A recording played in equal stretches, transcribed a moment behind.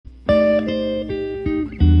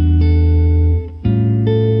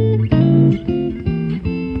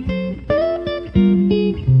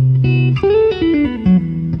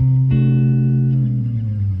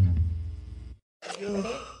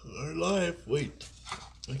wait.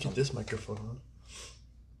 Let me get this microphone on.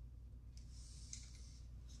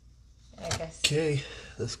 I guess. Okay,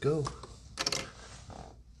 let's go.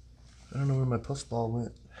 I don't know where my puff ball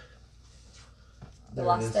went. You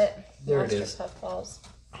lost it? There Lost it is. your puff balls.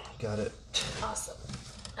 Got it. Awesome.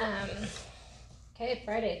 Okay,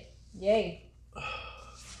 Friday. Yay.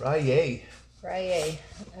 Friday. Friday.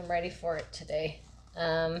 I'm ready for it today.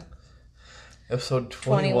 Episode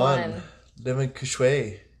 21. Living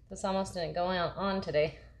Kushway. This almost didn't go on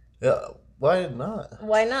today. Yeah, why not?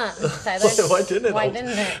 Why not, Tyler? Why didn't it? Why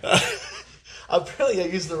didn't it? Apparently I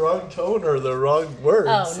used the wrong tone or the wrong words.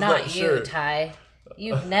 Oh, not you, sure. Ty.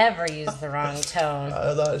 You've never used the wrong tone.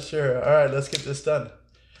 I'm not sure. All right, let's get this done.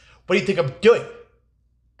 What do you think I'm doing?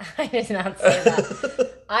 I did not say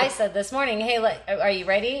that. I said this morning, hey, are you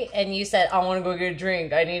ready? And you said, I want to go get a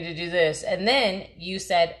drink. I need to do this. And then you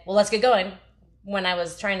said, well, let's get going. When I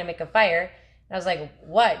was trying to make a fire, I was like,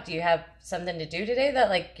 what? Do you have something to do today that,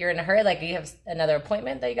 like, you're in a hurry? Like, you have another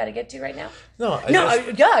appointment that you got to get to right now? No,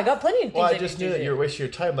 I got plenty of things. Well, I just knew that you were wasting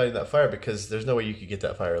your time lighting that fire because there's no way you could get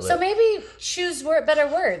that fire lit. So maybe choose better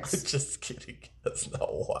words. I'm just kidding. That's not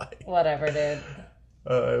why. Whatever, dude.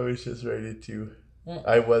 I was just ready to.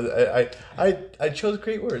 I chose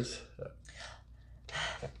great words.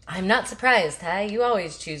 I'm not surprised, Ty. You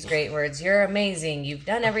always choose great words. You're amazing. You've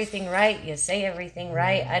done everything right. You say everything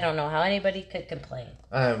right. I don't know how anybody could complain.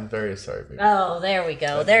 I'm very sorry, baby. Oh, there we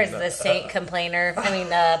go. There's the saint complainer.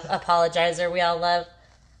 Apologizer we all love.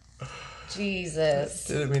 Jesus.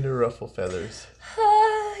 Didn't mean to ruffle feathers.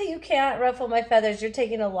 You can't ruffle my feathers. You're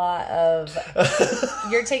taking a lot.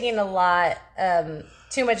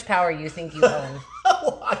 Too much power you think you own.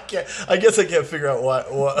 I guess I can't figure out what.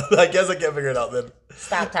 I guess I can't figure it out then.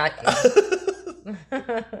 Stop talking.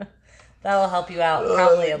 That will help you out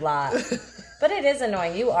probably a lot. But it is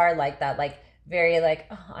annoying. You are like that. Like, very like,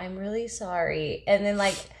 oh, I'm really sorry. And then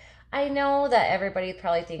like, I know that everybody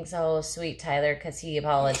probably thinks, oh, sweet Tyler, because he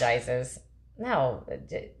apologizes. No.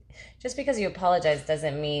 Just because you apologize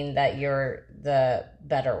doesn't mean that you're the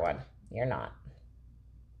better one. You're not.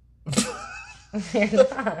 You're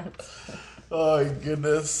not. Oh,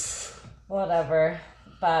 goodness. Whatever.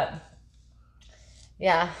 But,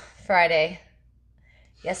 yeah, Friday.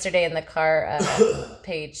 Yesterday in the car,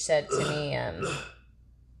 Paige said to me,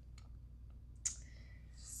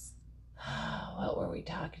 what were we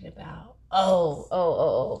talking about?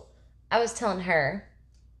 Oh. I was telling her,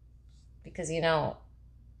 because, I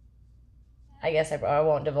guess I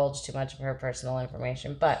won't divulge too much of her personal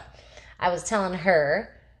information, but I was telling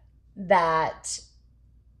her that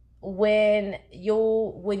when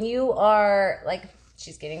you are, like,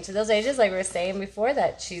 she's getting to those ages, like we were saying before,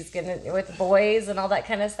 that she's gonna, with boys and all that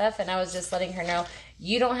kind of stuff, and I was just letting her know,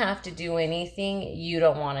 you don't have to do anything you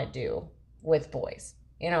don't want to do with boys,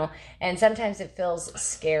 and sometimes it feels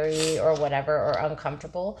scary or whatever, or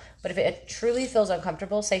uncomfortable, but if it truly feels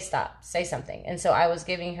uncomfortable, say stop, say something. And so I was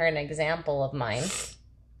giving her an example of mine,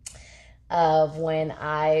 of when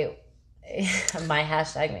my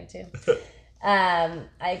hashtag me too.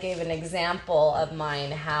 I gave an example of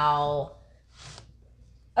mine, how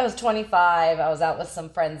I was 25. I was out with some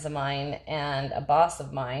friends of mine and a boss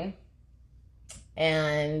of mine.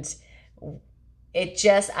 And it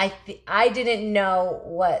just, I didn't know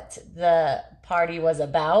what the party was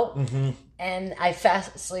about. Mm-hmm. And I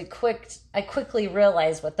quickly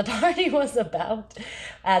realized what the party was about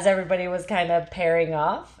as everybody was kind of pairing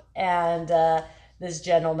off. And this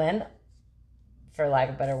gentleman, for lack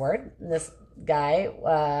of a better word, this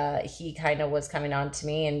guy, he kind of was coming on to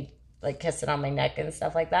me and like kissing on my neck and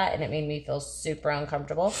stuff like that, and it made me feel super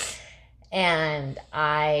uncomfortable. And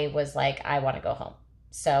I was like, I want to go home.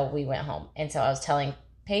 So we went home. And so I was telling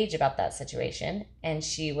Paige about that situation, and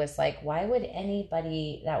she was like, why would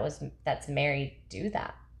anybody that's married do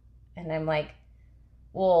that? And I'm like,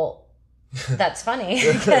 well, that's funny,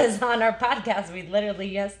 because on our podcast we literally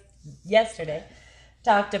yesterday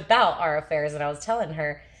talked about our affairs, and I was telling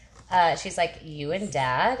her, she's like, you and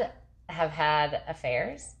Dad have had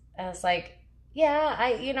affairs? I was like, yeah,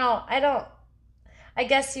 I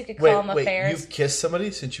guess you could call them affairs. You've kissed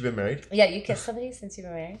somebody since you've been married? Yeah, you kissed somebody since you've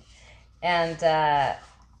been married. And,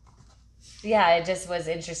 yeah, it just was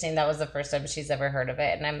interesting. That was the first time she's ever heard of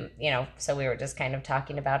it. And so we were just kind of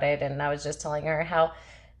talking about it. And I was just telling her how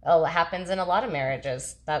it happens in a lot of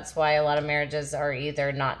marriages. That's why a lot of marriages are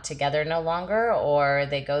either not together no longer, or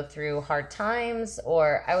they go through hard times,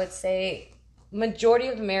 or I would say majority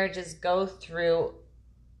of marriages go through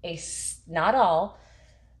not all,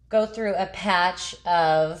 go through a patch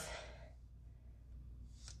of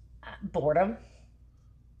boredom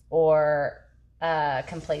or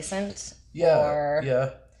complacent, or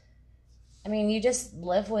I mean, you just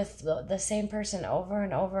live with the same person over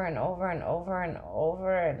and over and over and over and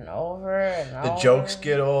over and over and over. The jokes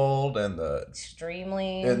get old, and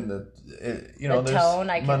extremely, you know, the tone.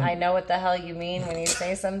 I know what the hell you mean when you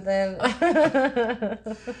say something. I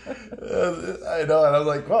know, and I'm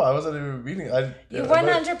like, wow, I wasn't even meaning. You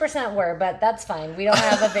 100% were, but that's fine. We don't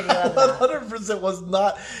have a video of that. 100% was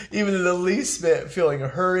not even in the least bit feeling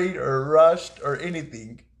hurried or rushed or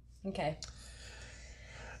anything. Okay.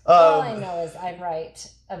 All I know is I'm right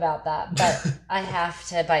about that, but I have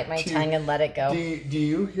to bite my tongue and let it go. Do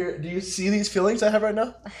you see these feelings I have right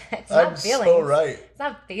now? It's not feelings. So right. It's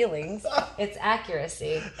not feelings. It's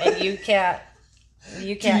accuracy, and you can't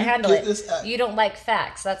handle it. You don't like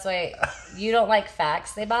facts. That's why you don't like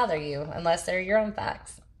facts. They bother you unless they're your own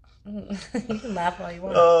facts. You can laugh all you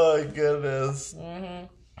want. Oh goodness. Mm-hmm.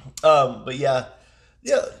 But yeah.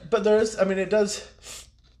 But there's. I mean, it does.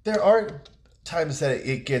 There are times that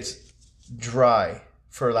it gets dry,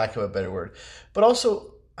 for lack of a better word, but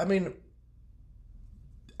also, I mean,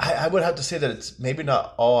 I would have to say that it's maybe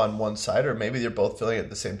not all on one side, or maybe they're both feeling it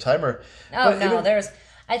at the same time, or I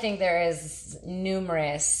think there is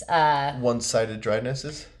numerous one-sided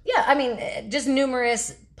drynesses. Yeah, I mean, just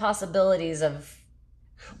numerous possibilities of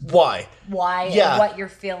why, and what you're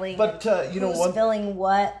feeling, but you know, feeling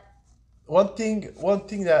what. One thing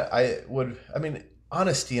that I mean,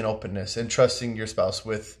 honesty and openness and trusting your spouse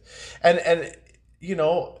with, and you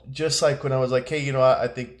know, just like when I was like, hey, you know, I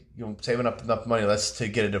think, you know, saving up enough money, let's to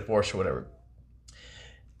get a divorce or whatever.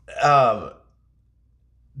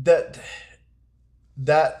 That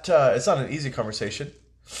it's not an easy conversation.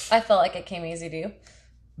 I felt like it came easy to you.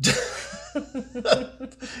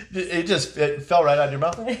 It fell right out of your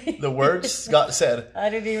mouth. The words got said. I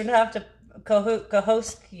didn't even have to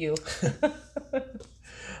co-host you.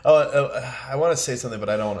 I want to say something, but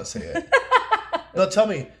I don't want to say it. No, tell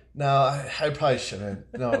me. No, I probably shouldn't.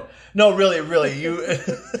 No, really, you.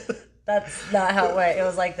 That's not how it went. It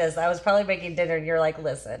was like this. I was probably making dinner, and you're like,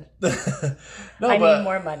 "Listen, I need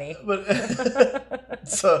more money." But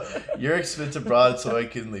so you're expensive broad, so I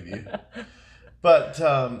can leave you. But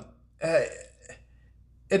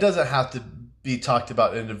it doesn't have to be talked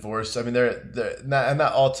about in divorce. I mean, and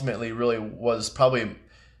that ultimately really was probably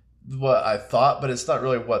what I thought, but it's not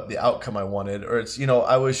really what the outcome I wanted. Or it's, you know,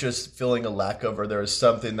 I was just feeling a lack of, or there was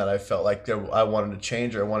something that I felt like I wanted to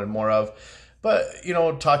change, or I wanted more of. But, you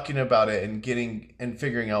know, talking about it and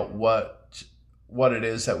figuring out what it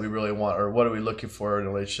is that we really want, or what are we looking for in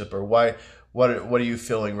a relationship, or what are you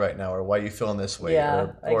feeling right now, or why are you feeling this way?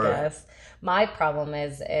 Yeah, I guess. My problem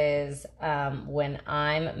is when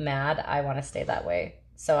I'm mad, I want to stay that way.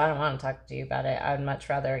 So I don't want to talk to you about it. I would much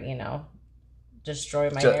rather, you know, destroy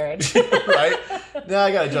my marriage. Right? Now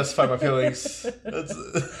I got to justify my feelings.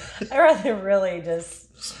 I'd rather really just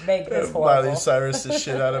make this horrible. Miley Cyrus the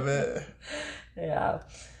shit out of it. Yeah.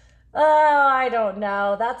 Oh, I don't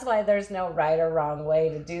know. That's why there's no right or wrong way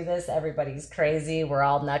to do this. Everybody's crazy. We're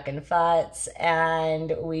all knuckin' futs.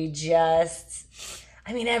 And we just...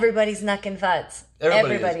 I mean, everybody's knuckin' futs.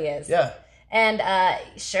 Everybody is. Yeah. And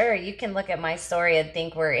sure, you can look at my story and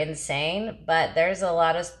think we're insane, but there's a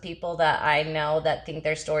lot of people that I know that think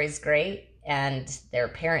their story's great and their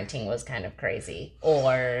parenting was kind of crazy,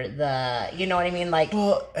 or you know what I mean? Like,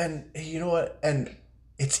 well, and you know what? And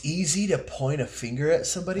it's easy to point a finger at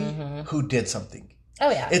somebody who did something. Oh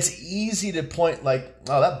yeah. It's easy to point like,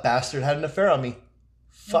 oh, that bastard had an affair on me.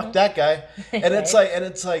 Fuck that guy. And it's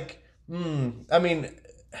like, I mean,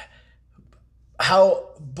 how?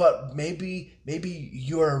 But maybe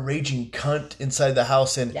you're a raging cunt inside the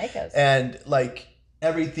house, and like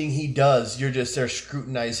everything he does, you're just there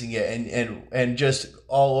scrutinizing it and just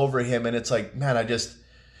all over him, and it's like, man,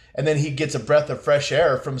 and then he gets a breath of fresh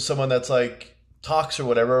air from someone that's like talks or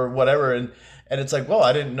whatever, and it's like, well,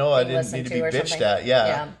 I didn't know I didn't need to be bitched at.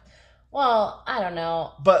 Yeah. Well, I don't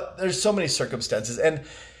know. But there's so many circumstances, and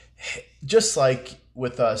just like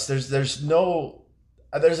with us,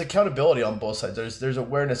 there's accountability on both sides. There's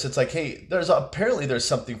awareness. It's like, hey, there's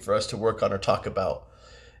something for us to work on or talk about,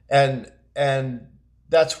 and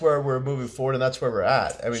that's where we're moving forward, and that's where we're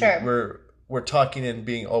at. I mean, sure. we're talking and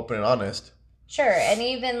being open and honest. Sure, and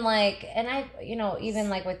even like, and I, you know, even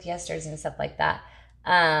like with yesterdays and stuff like that.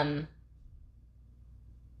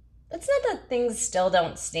 It's not that things still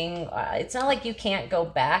don't sting. It's not like you can't go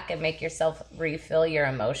back and make yourself refill your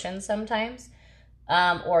emotions sometimes.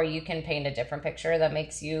 Or you can paint a different picture that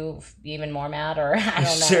makes you even more mad, or I don't know.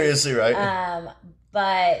 Seriously, right?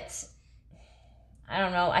 But I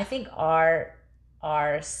don't know. I think our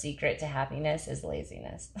secret to happiness is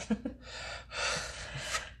laziness.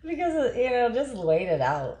 Because, you know, just wait it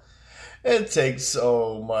out. It takes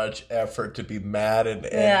so much effort to be mad and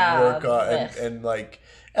Yeah. work on and like,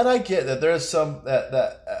 and I get that there's some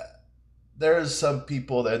there's some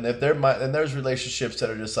people that, and if there might, and there's relationships that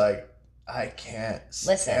are just like, I can't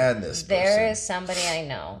stand this person. There is somebody I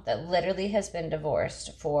know that literally has been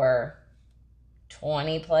divorced for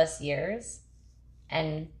 20 plus years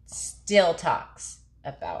and still talks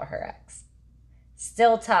about her ex.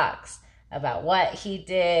 Still talks about what he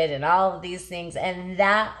did and all of these things. And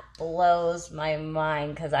that blows my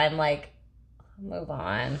mind because I'm like, move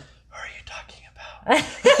on. Who are you talking about?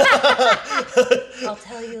 I'll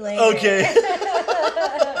tell you later. Okay.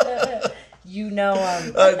 You know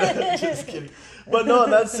him. Just kidding. But no,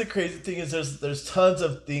 that's the crazy thing is there's tons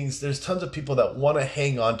of things, there's tons of people that want to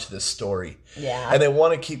hang on to this story. Yeah. And they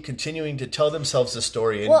want to keep continuing to tell themselves the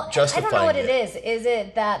story and justifying it. I don't know what it is. Is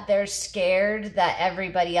it that they're scared that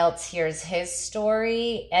everybody else hears his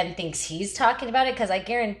story and thinks he's talking about it? Because I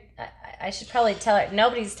guarantee, I should probably tell her,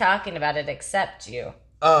 nobody's talking about it except you.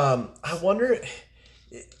 I wonder,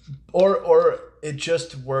 or it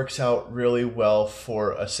just works out really well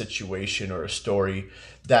for a situation or a story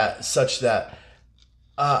that such that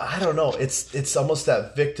I don't know. It's almost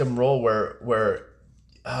that victim role where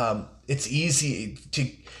it's easy to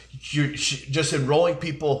you're just enrolling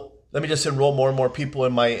people. Let me just enroll more and more people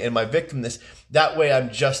in my victimness. That way,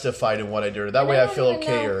 I'm justified in what I did. Or that way, I feel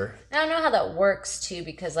okay. Or I don't know how that works too,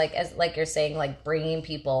 because like you're saying, like bringing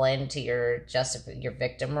people into your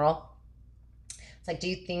victim role. It's like, do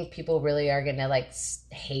you think people really are gonna like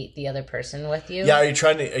hate the other person with you? Yeah, are you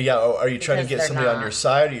trying to get somebody on your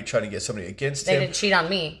side? Are you trying to get somebody against him? They didn't cheat on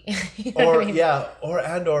me. You know what I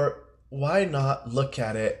mean? or why not look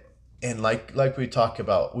at it and like we talk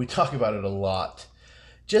about it a lot.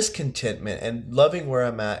 Just contentment and loving where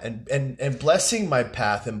I'm at and blessing my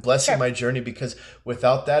path and blessing my journey, because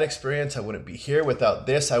without that experience, I wouldn't be here. Without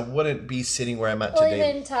this, I wouldn't be sitting where I'm at today. Well,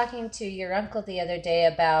 even talking to your uncle the other day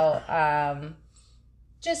about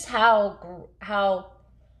just how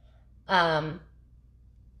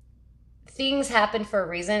things happen for a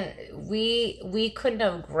reason. We couldn't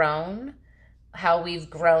have grown how we've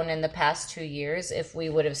grown in the past 2 years if we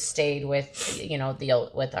would have stayed with with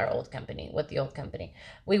the old company.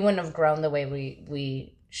 We wouldn't have grown the way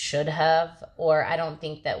we should have, or I don't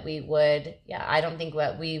think that we would. Yeah, I don't think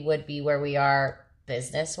that we would be where we are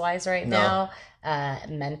business wise right now,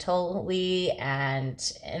 mentally and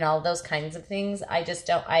all those kinds of things. I just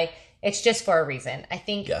don't. It's just for a reason. I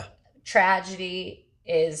think tragedy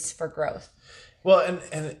is for growth. Well,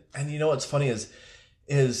 and you know what's funny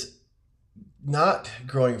is not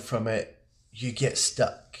growing from it, you get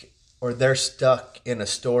stuck, or they're stuck in a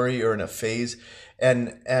story or in a phase,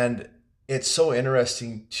 and it's so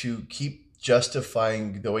interesting to keep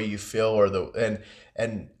justifying the way you feel or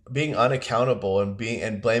and being unaccountable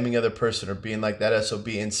and blaming other person or being like that SOB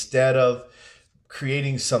instead of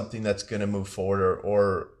creating something that's going to move forward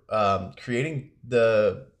or creating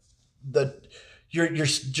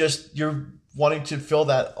you're wanting to feel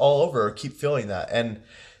that all over or keep feeling that. And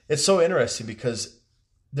it's so interesting because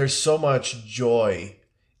there's so much joy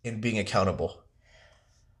in being accountable.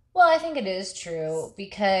 Well, I think it is true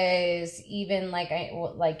because even like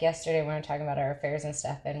yesterday when we were talking about our affairs and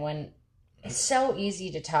stuff, and when it's so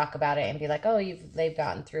easy to talk about it and be like, oh, they've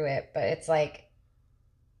gotten through it, but it's like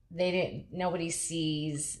nobody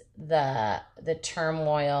sees the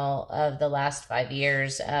turmoil of the last 5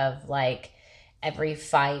 years of like every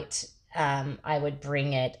fight. I would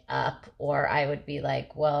bring it up, or I would be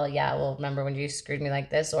like, well, remember when you screwed me like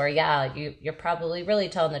this? Or you're probably really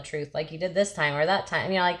telling the truth like you did this time or that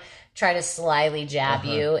time. Like try to slyly jab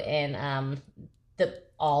you in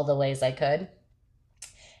all the ways I could.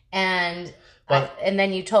 And and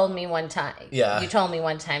then you told me one time,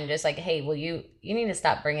 just like, hey, well, you need to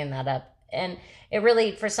stop bringing that up. And it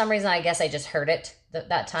really, for some reason, I guess I just heard it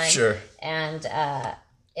that time. Sure. And,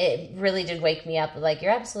 it really did wake me up. Like,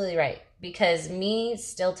 you're absolutely right. Because me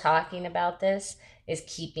still talking about this is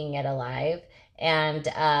keeping it alive. And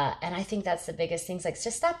I think that's the biggest thing. It's like,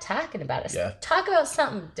 just stop talking about it. Yeah. Talk about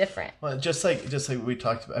something different. Well, just like we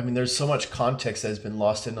talked about, I mean, there's so much context that has been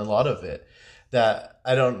lost in a lot of it that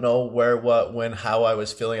I don't know where, what, when, how I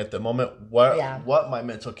was feeling at the moment, what my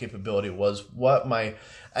mental capability was, I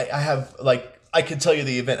have, like, I can tell you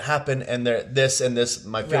the event happened and this,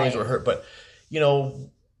 my feelings were hurt, but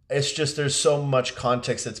it's just there's so much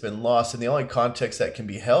context that's been lost, and the only context that can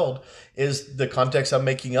be held is the context I'm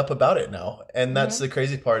making up about it now. And that's the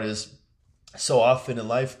crazy part is so often in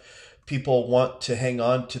life, people want to hang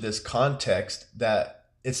on to this context that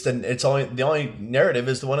the only narrative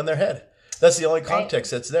is the one in their head. That's the only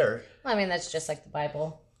context that's there. Well, I mean, that's just like the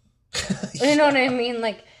Bible. You know what I mean?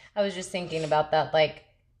 Like, I was just thinking about that. Like,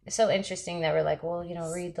 it's so interesting that we're like, well,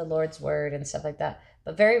 read the Lord's word and stuff like that.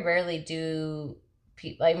 But very rarely do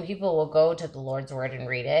people, people will go to the Lord's word and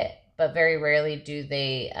read it, but very rarely do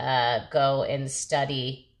they go and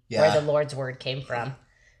study where the Lord's word came from,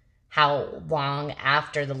 how long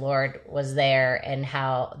after the Lord was there, and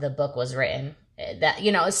how the book was written. That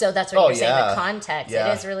so that's what you're saying. The context. It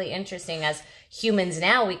is really interesting. As humans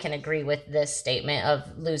now, we can agree with this statement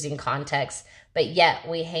of losing context, but yet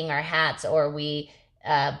we hang our hats, or we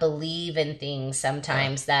believe in things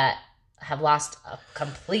sometimes that have lost a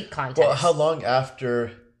complete context. Well, how long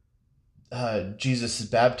after Jesus'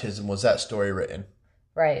 baptism was that story written?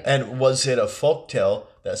 Right. And was it a folktale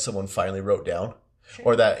that someone finally wrote down? Sure.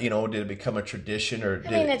 Or that, did it become a tradition? Or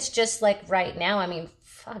it's just like right now.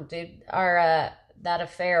 Fuck, dude, our that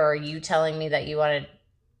affair, or you telling me that you wanted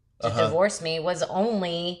to divorce me, was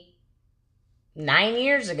only 9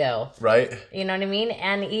 years ago. Right. You know what I mean?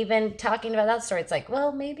 And even talking about that story, it's like,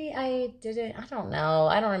 well, maybe I didn't, I don't know.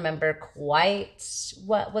 I don't remember quite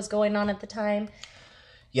what was going on at the time.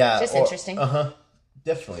 Yeah. Just interesting.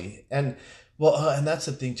 Definitely. And and that's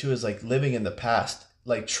the thing too, is like living in the past,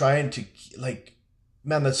 like trying to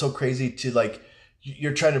man, that's so crazy to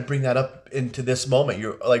you're trying to bring that up into this moment.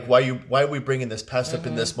 You're like, why are we bringing this past up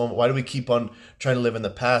in this moment? Why do we keep on trying to live in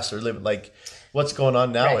the past, or live what's going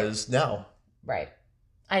on now is now. Right.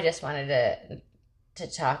 I just wanted to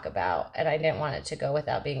talk about, and I didn't want it to go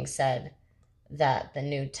without being said, that the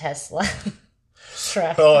new Tesla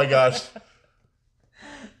truck. Oh my gosh.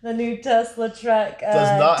 The new Tesla truck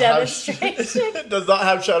demonstration. Does not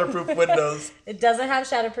have shatterproof windows. It doesn't have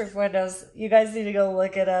shatterproof windows. You guys need to go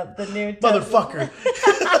look it up. The new Motherfucker.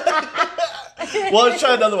 Well, let's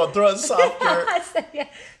try another one. Throw it softer.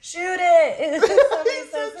 Shoot it.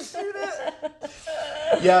 Shoot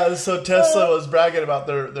it. Yeah, so Tesla was bragging about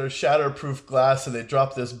their shatterproof glass, and they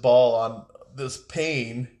dropped this ball on this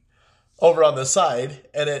pane over on the side,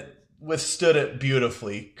 and it withstood it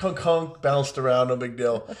beautifully. Kunk kunk, bounced around, no big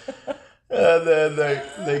deal. And then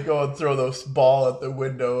they go and throw this ball at the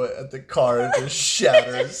window at the car, and it just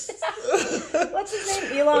shatters. What's his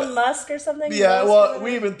name? Elon Musk or something? Yeah, well,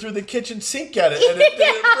 we even threw the kitchen sink at it, and it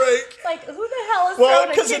didn't break. Like, who the hell is well,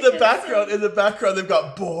 because in the background they've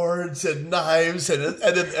got boards and knives and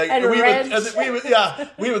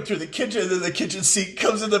we went through the kitchen, and then the kitchen sink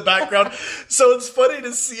comes in the background. So it's funny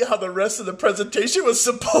to see how the rest of the presentation was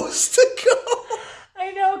supposed to go.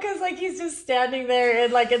 I know, because he's just standing there,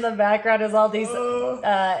 and in the background is all these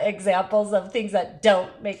examples of things that don't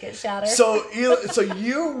make it shatter. So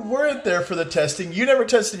you weren't there for the testing. You never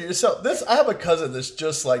tested it yourself. I have a cousin that's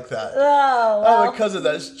just like that. Oh, well. I have a cousin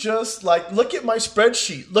that's just like, look at my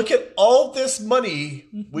spreadsheet. Look at all this money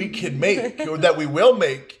we can make, or that we will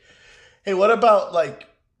make. Hey, what about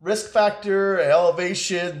risk factor,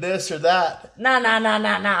 elevation, this or that?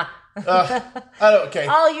 Nah. Okay.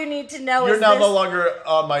 All you need to know You're is now no longer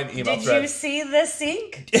on my email thread. Did you see the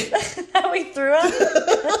sink that we threw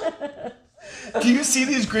at? Do you see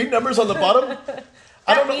these green numbers on the bottom?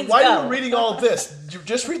 I don't know. Why are you reading all of this? You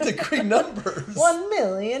just read the green numbers. $1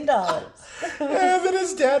 million. And then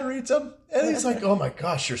his dad reads them, and he's like, oh my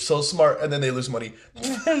gosh, you're so smart. And then they lose money.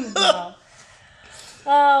 No.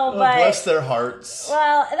 Oh, but bless their hearts.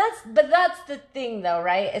 Well, that's the thing, though,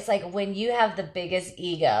 right? It's like when you have the biggest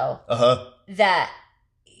ego, that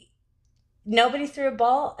nobody threw a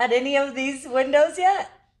ball at any of these windows yet.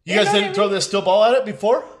 You guys didn't throw this steel ball at it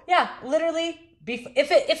before? Yeah, literally.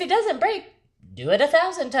 If it doesn't break, do it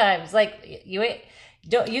 1,000 times.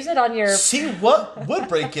 Don't use it on your. See what would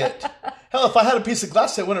break it. Hell, if I had a piece of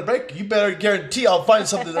glass that wouldn't break, you better guarantee I'll find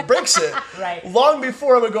something that breaks it. Right. Long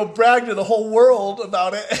before I'm going to go brag to the whole world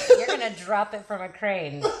about it. You're going to drop it from a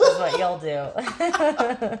crane is what you'll do.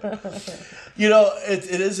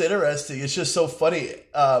 It is interesting. It's just so funny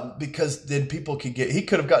because then people he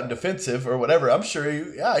could have gotten defensive or whatever. I'm sure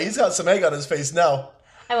he's got some egg on his face now.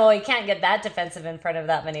 He can't get that defensive in front of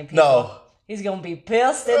that many people. No. He's going to be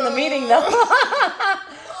pissed in the meeting, though.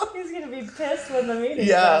 He's going to be pissed when the meeting's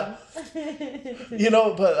done.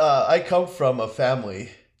 But I come from a family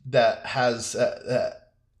that has,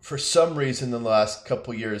 for some reason in the last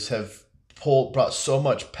couple years, have brought so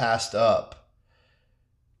much past up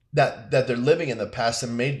that they're living in the past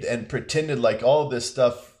and pretended like all of this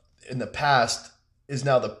stuff in the past is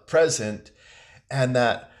now the present, and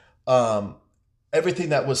that everything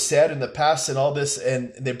that was said in the past and all this,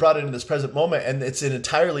 and they brought it into this present moment, and it's an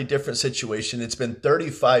entirely different situation. It's been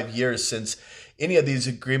 35 years since any of these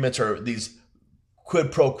agreements or these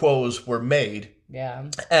quid pro quos were made. Yeah.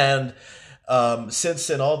 And since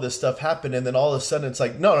then, all this stuff happened, and then all of a sudden it's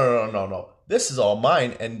like, no. this is all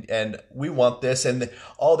mine, and we want this and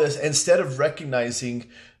all this, instead of recognizing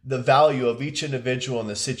the value of each individual in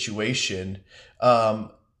the situation.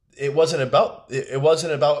 It wasn't about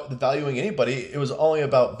valuing anybody. It was only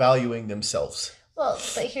about valuing themselves. Well,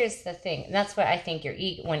 but here's the thing. And that's what I think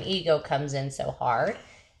when ego comes in so hard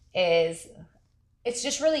is it's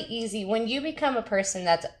just really easy when you become a person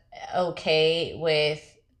that's okay with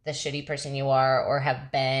the shitty person you are or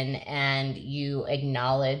have been, and you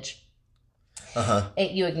acknowledge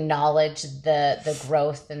you acknowledge the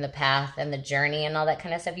growth and the path and the journey and all that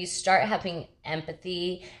kind of stuff. You start having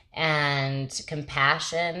empathy and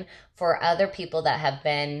compassion for other people that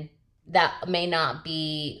may not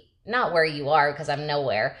be, not where you are, because I'm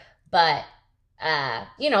nowhere, but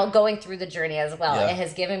going through the journey as well. Yeah. It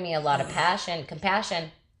has given me a lot of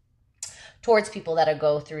compassion towards people that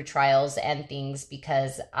go through trials and things,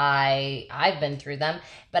 because I've been through them,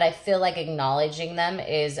 but I feel like acknowledging them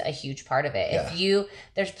is a huge part of it. Yeah.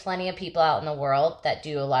 There's plenty of people out in the world that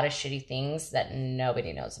do a lot of shitty things that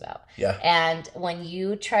nobody knows about. Yeah. And when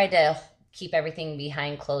you try to keep everything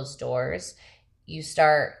behind closed doors, you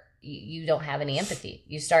don't have any empathy.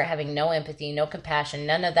 You start having no empathy, no compassion,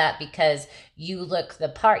 none of that, because you look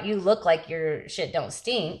like your shit don't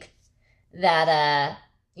stink, that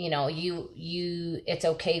it's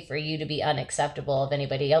okay for you to be unacceptable of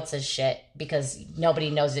anybody else's shit because nobody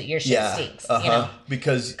knows that your shit stinks.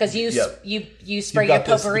 Because you spray your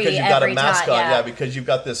potpourri because you've got every a mask time. on. Yeah. Because you've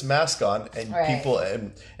got this mask on, and Right. people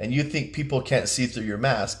and you think people can't see through your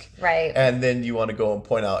mask, Right. And then you want to go and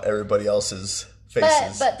point out everybody else's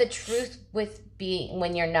faces. But the truth with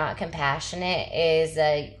when you're not compassionate is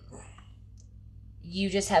you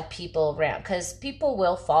just have people around, because people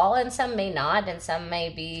will fall, and some may not, and some may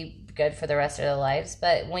be good for the rest of their lives.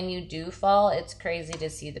 But when you do fall, it's crazy to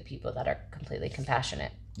see the people that are completely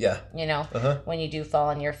compassionate. Yeah. When you do fall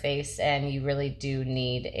on your face and you really do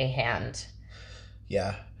need a hand.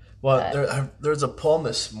 Yeah. Well, there's a poem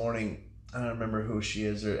this morning. I don't remember who she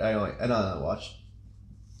is, or I watched.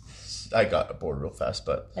 I got bored real fast,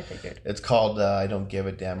 but I figured it's called "I Don't Give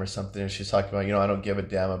a Damn" or something. And she's talking about, I don't give a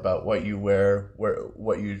damn about what you wear,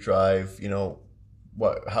 what you drive,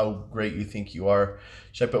 how great you think you are.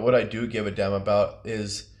 She's like, but what I do give a damn about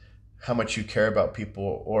is how much you care about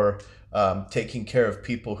people, or taking care of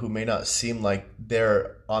people who may not seem like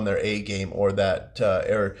they're on their A game, or that,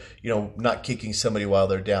 or not kicking somebody while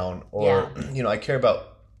they're down, or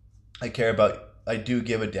I do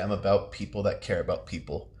give a damn about people that care about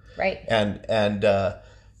people. Right. And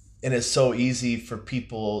it's so easy for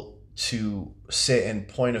people to sit and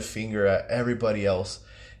point a finger at everybody else,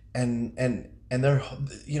 and they're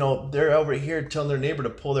over here telling their neighbor to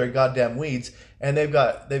pull their goddamn weeds, and they've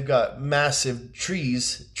got massive tree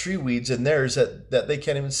weeds in theirs that they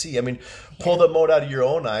can't even see. I mean, pull the mote out of your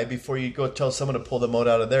own eye before you go tell someone to pull the mote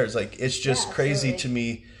out of theirs. Like, it's just crazy to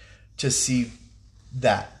me to see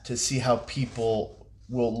how people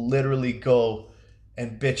will literally go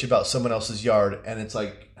and bitch about someone else's yard, and it's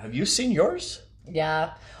like, have you seen yours?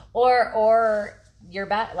 Yeah. Or your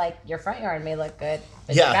your front yard may look good,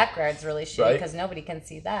 but your backyard's really shitty because nobody can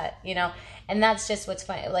see that, And that's just what's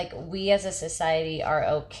funny. Like, we as a society are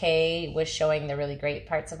okay with showing the really great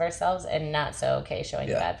parts of ourselves, and not so okay showing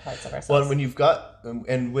the bad parts of ourselves. Well,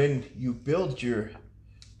 when you build your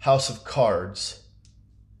house of cards,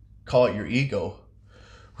 call it your ego.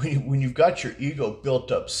 When you've got your ego built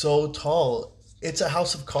up so tall, it's a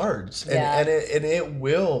house of cards, and it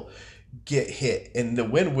will get hit, and the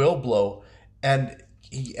wind will blow, and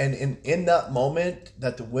in that moment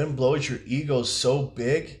that the wind blows, your ego's so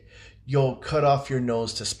big, you'll cut off your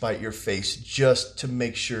nose to spite your face just to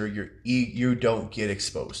make sure you don't get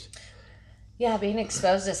exposed. Yeah, being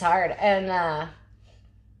exposed is hard, and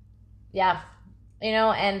you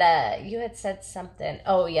had said something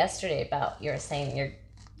yesterday about, you were saying your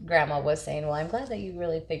grandma was saying, well, I'm glad that you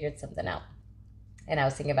really figured something out. And I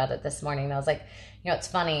was thinking about it this morning, and I was like, what's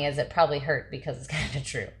funny is it probably hurt because it's kind of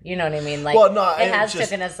true. You know what I mean? Like, it has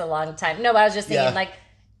taken us a long time. No, but I was just thinking,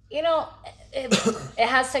 it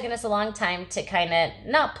has taken us a long time to kind of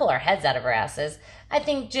not pull our heads out of our asses. I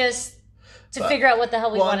think just to figure out what the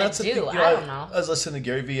hell we want to do. I don't know. I was listening to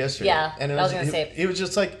Gary Vee yesterday. Yeah, and I was going to say. He was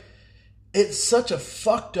just like, it's such a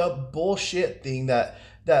fucked up bullshit thing that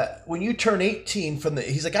when you turn 18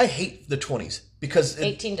 he's like, I hate the 20s. Because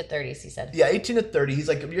 18 to 30s, he said. Yeah, 18 to 30. He's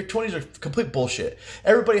like, your 20s are complete bullshit.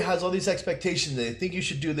 Everybody has all these expectations. They think you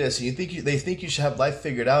should do this, and they think you should have life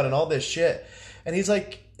figured out and all this shit. And he's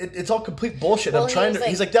like, it's all complete bullshit. Well,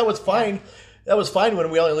 he's like, that was fine. Yeah. That was fine when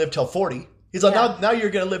we only lived till 40. He's like, now you're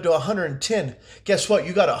going to live to 110. Guess what?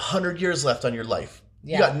 You got 100 years left on your life.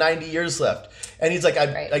 You got 90 years left. And he's like,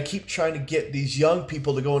 I keep trying to get these young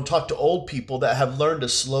people to go and talk to old people that have learned to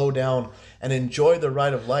slow down and enjoy the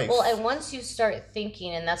ride of life. Well, and once you start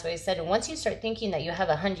thinking, and that's what he said, and once you start thinking that you have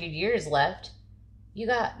 100 years left, you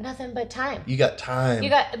got nothing but time. You got time.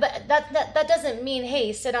 But that doesn't mean,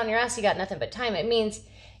 hey, sit on your ass, you got nothing but time. It means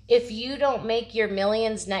if you don't make your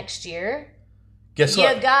millions next year, guess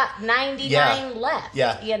what? You got 99 left.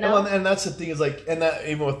 Yeah. You know? And that's the thing is like, and that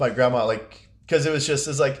even with my grandma, like, because it was just,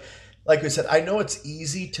 it's like we said, I know it's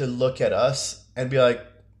easy to look at us and be like,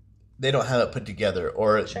 they don't have it put together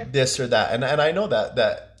or this or that. And I know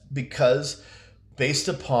that because based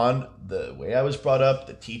upon the way I was brought up,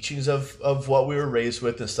 the teachings of what we were raised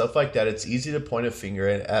with and stuff like that, it's easy to point a finger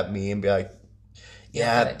at me and be like,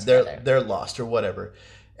 yeah, they're lost or whatever.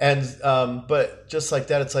 And, but just like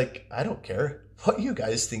that, it's like, I don't care what you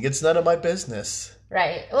guys think. It's none of my business.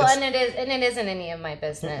 Right. Well, and it isn't any of my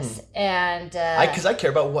business. And because I care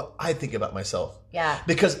about what I think about myself. Yeah.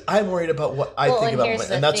 Because I'm worried about what I think about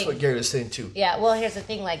myself, and that's what Gary was saying too. Yeah. Well, here's the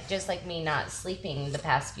thing. Like, just like me not sleeping the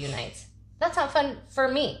past few nights, that's not fun for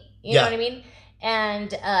me. You know what I mean?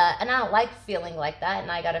 And I don't like feeling like that. And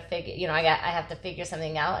I got to figure. You know, I have to figure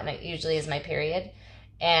something out, and it usually is my period,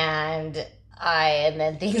 and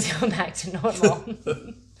then things go back to normal.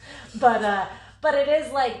 But it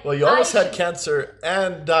is like... Well, you almost had cancer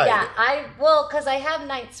and died. Yeah, because I have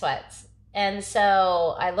night sweats. And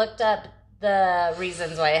so I looked up the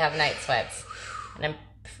reasons why I have night sweats. And I'm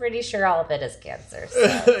pretty sure all of it is cancer.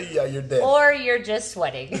 So. Yeah, you're dead. Or you're just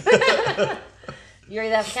sweating. You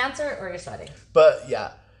either have cancer or you're sweating. But,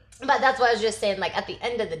 yeah. But that's what I was just saying. Like, at the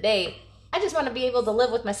end of the day, I just want to be able to live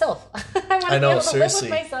with myself. I want to be able to live with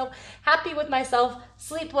myself, happy with myself,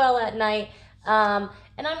 sleep well at night. And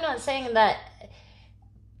I'm not saying that...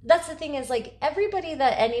 That's the thing is, like, everybody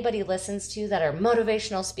that anybody listens to that are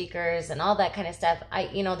motivational speakers and all that kind of stuff,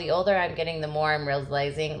 the older I'm getting, the more I'm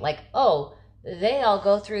realizing, like, oh, they all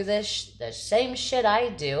go through the same shit I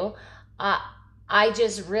do. I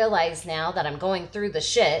just realize now that I'm going through the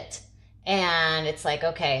shit, and it's like,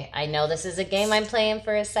 okay, I know this is a game I'm playing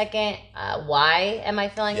for a second. Why am I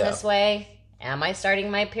feeling this way? Am I starting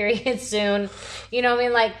my period soon? You know what I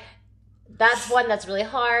mean? Like, that's one that's really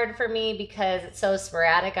hard for me because it's so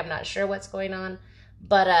sporadic. I'm not sure what's going on.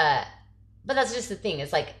 But that's just the thing.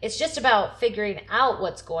 It's like, it's just about figuring out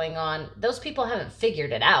what's going on. Those people haven't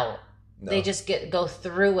figured it out. No. They just go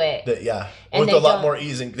through it. With a lot more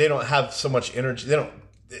ease. They don't have so much energy.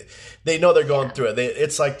 They know they're going through it.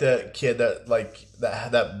 It's like the kid that, like,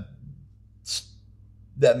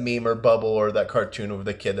 that meme or bubble or that cartoon of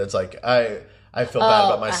the kid that's like, I feel bad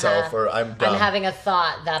about myself, or I'm dumb. I'm having a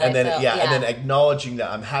thought that and then acknowledging that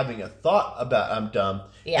I'm having a thought about I'm dumb,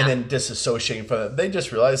 and then disassociating from it. They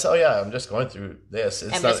just realize, oh yeah, I'm just going through this.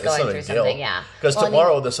 It's not a big deal. Because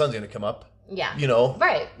tomorrow the sun's going to come up. Yeah. You know?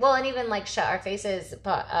 Right. Well, and even like Shut Our Faces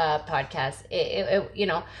podcast, it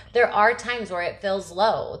there are times where it feels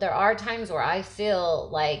low. There are times where I feel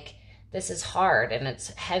like this is hard and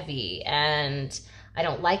it's heavy and I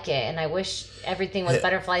don't like it, and I wish everything was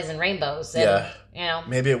butterflies and rainbows. And,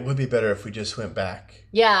 maybe it would be better if we just went back.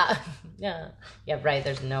 Yeah. Right.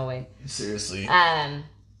 There's no way. Seriously.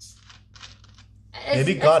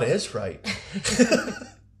 Maybe God is right.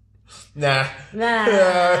 Nah.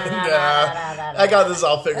 I got this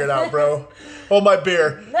all figured out, bro. Hold my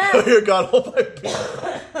beer. Here, God, hold my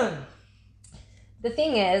beer. The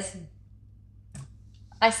thing is,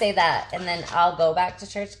 I say that, and then I'll go back to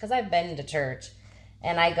church because I've been to church.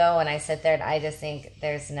 And I go and I sit there and I just think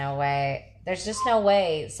there's no way. There's just no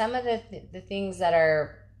way. Some of the things that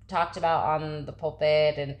are talked about on the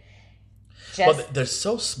pulpit and just... they're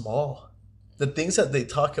so small. The things that they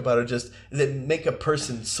talk about are just... They make a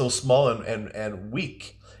person so small and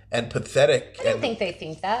weak and pathetic. I don't think they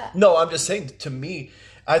think that. No, I'm just saying, to me,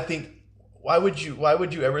 I think, why would you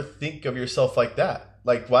ever think of yourself like that?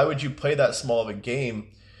 Like, why would you play that small of a game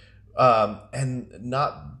and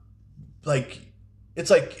not, like... It's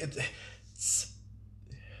like,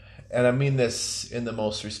 and I mean this in the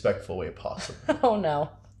most respectful way possible. Oh, no.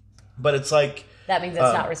 But it's like... That means it's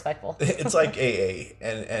not respectful. It's like AA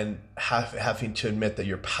and having to admit that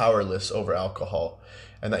you're powerless over alcohol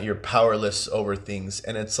and that you're powerless over things.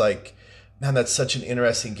 And it's like, man, that's such an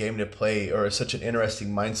interesting game to play, or such an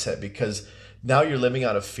interesting mindset, because now you're living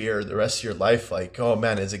out of fear the rest of your life. Like, oh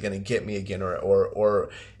man, is it going to get me again? Or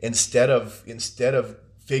instead of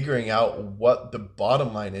figuring out what the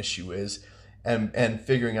bottom line issue is and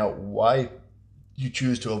figuring out why you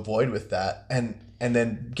choose to avoid with that and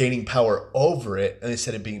then gaining power over it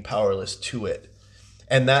instead of being powerless to it.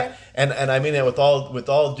 And that, and I mean that with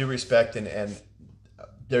all due respect and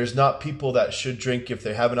there's not people that should drink if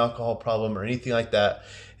they have an alcohol problem or anything like that.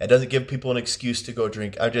 It doesn't give people an excuse to go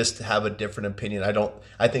drink. I just have a different opinion.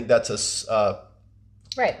 I think that's a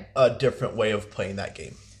different way of playing that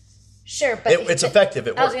game. Sure, but it's effective.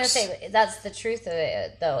 It works. I was going to say, that's the truth of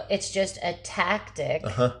it, though. It's just a tactic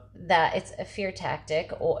that it's a fear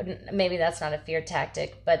tactic, or maybe that's not a fear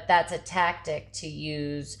tactic, but that's a tactic to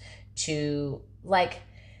use to, like,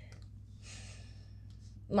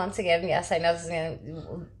 once again, yes, I know this is going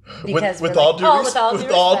to, because with all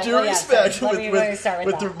due respect,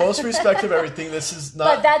 with the most respect of everything, this is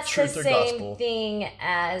not but that's truth the or same gospel. Thing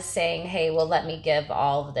as saying, hey, well, let me give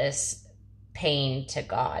all of this pain to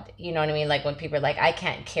God. You know what I mean? Like when people are like, I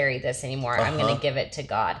can't carry this anymore. I'm going to give it to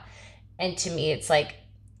God. And to me, it's like,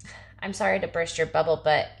 I'm sorry to burst your bubble,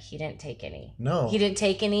 but he didn't take any. No. He didn't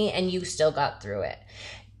take any, and you still got through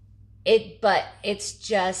it. But it's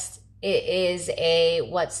just, it is a,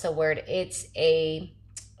 what's the word? It's a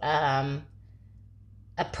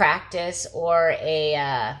practice or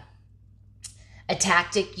a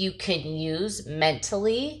tactic you can use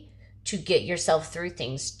mentally to get yourself through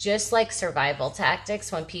things, just like survival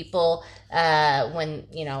tactics. When people,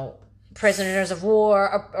 prisoners of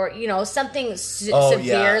war or something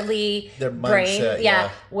severely their mindset,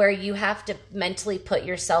 where you have to mentally put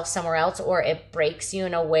yourself somewhere else, or it breaks you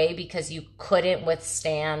in a way because you couldn't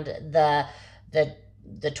withstand the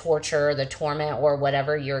torture, the torment, or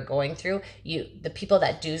whatever you're going through. The people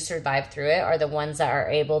that do survive through it are the ones that are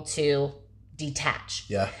able to detach.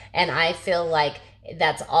 Yeah. And I feel like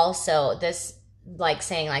that's also this, like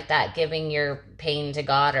saying like that, giving your pain to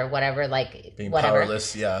God or whatever, like being whatever.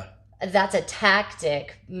 Powerless, yeah. That's a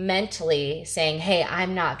tactic mentally saying, hey,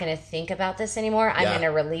 I'm not going to think about this anymore. I'm going to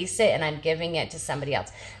release it and I'm giving it to somebody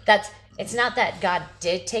else. It's not that God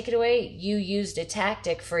did take it away. You used a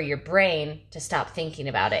tactic for your brain to stop thinking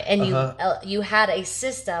about it. And you had a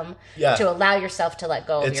system to allow yourself to let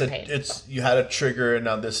go of your pain. You had a trigger, and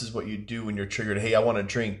now this is what you do when you're triggered. Hey, I want to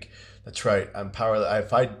drink. That's right. I'm powerless.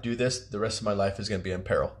 If I do this, the rest of my life is going to be in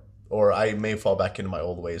peril. Or I may fall back into my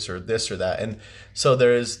old ways, or this or that. And so it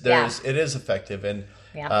is effective. And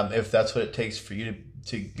if that's what it takes for you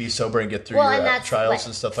to be sober and get through your trials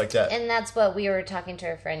and stuff like that. And that's what we were talking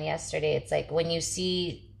to a friend yesterday. It's like when you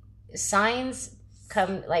see signs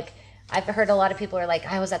come, like I've heard a lot of people are like,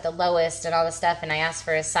 I was at the lowest and all this stuff, and I asked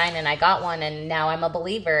for a sign and I got one, and now I'm a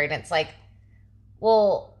believer. And it's like,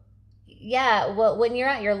 well, yeah, well, when you're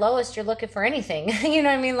at your lowest, you're looking for anything. You know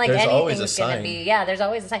what I mean? Like there's anything's going to be. Yeah, there's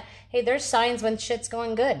always a sign. Hey, there's signs when shit's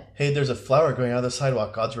going good. Hey, there's a flower going out of the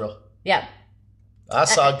sidewalk. God's real. Yeah. I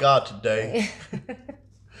saw God today.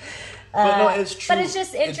 But no, it's true. But it's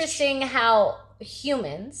just interesting how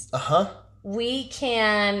humans, we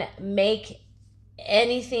can make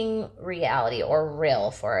anything reality or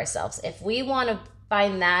real for ourselves. If we want to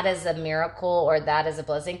find that as a miracle or that as a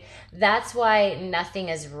blessing, that's why nothing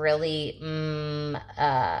is really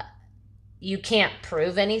you can't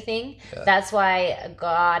prove anything. That's why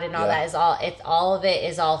God and all that is all of it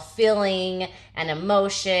is all feeling and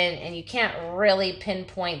emotion, and you can't really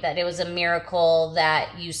pinpoint that it was a miracle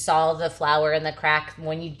that you saw the flower in the crack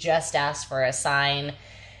when you just asked for a sign.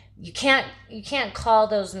 You can't call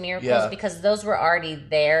those miracles because those were already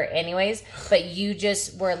there anyways, but you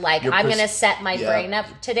just were like, I'm going to set my brain up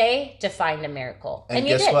today to find a miracle. And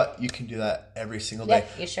you guess did. What? You can do that every single day.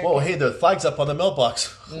 You sure Whoa, can. hey, the flag's up on the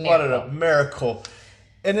mailbox. Miracle. What a miracle.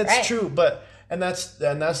 And it's true, and that's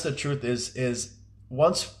the truth is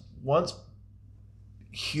once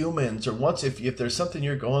humans, or once if there's something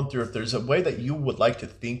you're going through, if there's a way that you would like to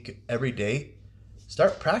think every day,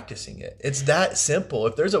 start practicing it. It's that simple.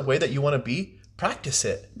 If there's a way that you want to be, practice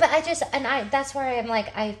it. But that's where I'm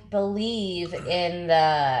like, I believe in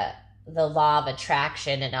the law of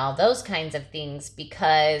attraction and all those kinds of things,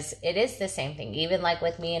 because it is the same thing. Even like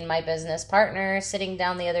with me and my business partner sitting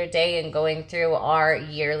down the other day and going through our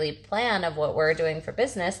yearly plan of what we're doing for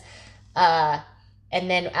business. And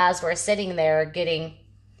then as we're sitting there getting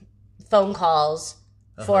phone calls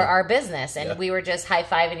for our business, and we were just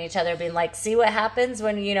high-fiving each other, being like, see what happens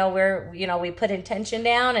when we put intention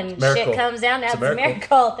down and shit comes down. That's a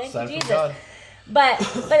miracle. Thank you, Jesus. But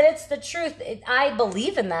it's the truth. I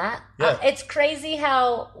believe in that. It's crazy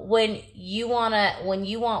how when you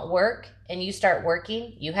want work and you start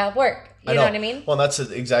working, you have work. You know what I mean? Well, that's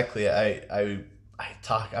exactly. We're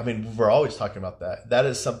always talking about that. That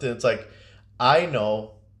is something that's like, I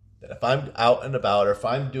know that if I'm out and about, or if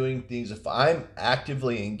I'm doing things, if I'm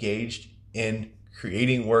actively engaged in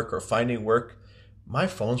creating work or finding work, my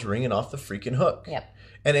phone's ringing off the freaking hook. Yep.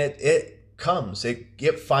 And it comes,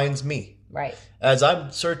 it finds me. Right. As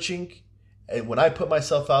I'm searching, and when I put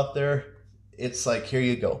myself out there, it's like, here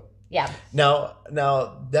you go. Yeah. Now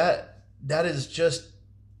that is just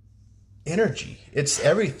energy. It's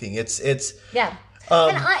everything. It's yeah.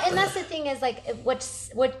 And that's the thing is like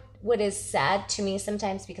what is sad to me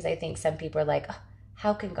sometimes, because I think some people are like, oh,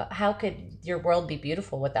 how could your world be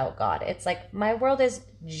beautiful without God? It's like, my world is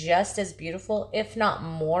just as beautiful, if not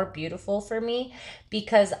more beautiful for me,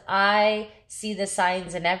 because I see the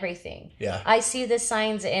signs in everything. Yeah. I see the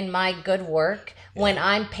signs in my good work. Yeah. When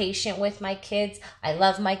I'm patient with my kids, I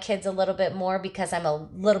love my kids a little bit more because I'm a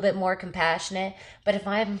little bit more compassionate. But if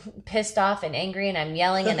I'm pissed off and angry and I'm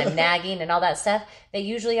yelling and I'm nagging and all that stuff, they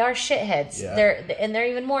usually are shitheads. Yeah. They're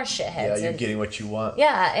even more shitheads. Yeah, you're getting what you want.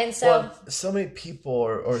 Yeah, and so so many people,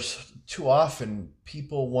 or too often,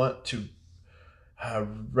 people want to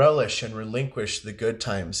relish and relinquish the good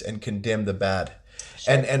times and condemn the bad,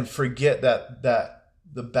 sure. and forget that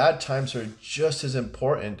the bad times are just as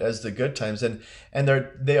important as the good times, and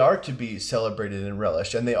they are to be celebrated and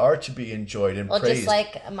relished, and they are to be enjoyed and praised. Just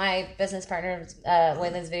like my business partner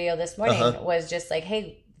Waylon's video this morning was just like,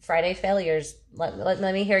 hey, Friday failures.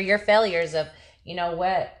 Let me hear your failures of,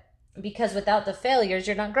 what, because without the failures,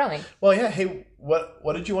 you're not growing. Well, yeah. Hey,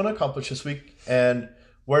 what did you want to accomplish this week, and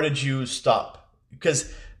where did you stop?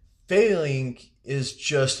 Because failing is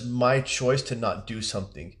just my choice to not do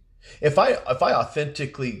something. If I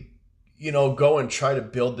authentically, go and try to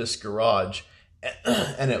build this garage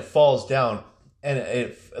and it falls down and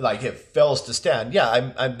it fails to stand.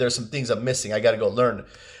 Yeah, there's some things I'm missing. I got to go learn.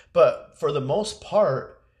 But for the most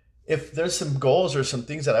part, if there's some goals or some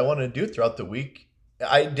things that I want to do throughout the week,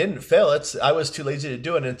 I didn't fail. I was too lazy to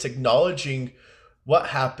do it. And it's acknowledging what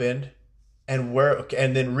happened and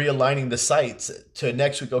then realigning the sights to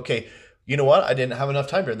next week. Okay, you know what? I didn't have enough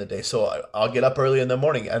time during the day, so I'll get up early in the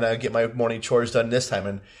morning and I'll get my morning chores done this time.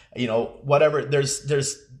 And whatever.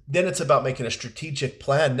 Then it's about making a strategic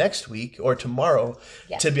plan next week or tomorrow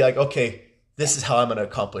to be like, okay, this is how I'm going to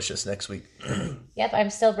accomplish this next week. Yep, I'm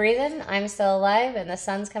still breathing. I'm still alive, and the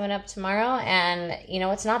sun's coming up tomorrow. And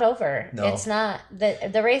it's not over. No. It's not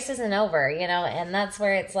the race isn't over. And that's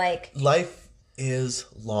where it's like life is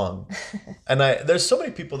long. And there's so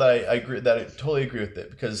many people that I agree that I totally agree with it,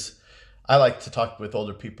 because I like to talk with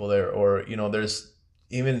older people there, or, there's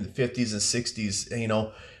even in the 50s and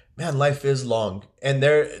 60s, man, life is long. And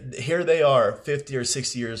here they are, 50 or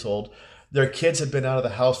 60 years old. Their kids have been out of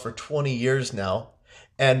the house for 20 years now.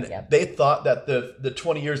 And they thought that the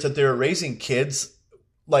 20 years that they were raising kids,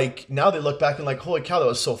 like, now they look back and like, holy cow, that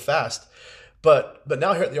was so fast. But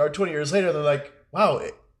now here they are 20 years later, they're like, wow,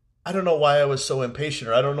 I don't know why I was so impatient,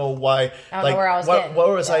 or I don't know why. I don't know where I was getting.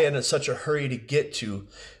 Where was I in such a hurry to get to?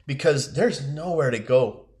 Because there's nowhere to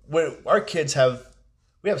go. Our kids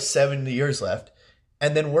we have 70 years left,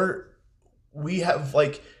 and then we have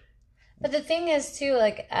like. But the thing is too,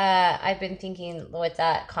 like, I've been thinking with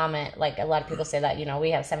that comment, like a lot of people say that,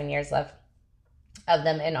 we have 7 years left of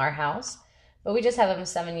them in our house, but we just have them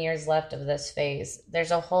 7 years left of this phase. There's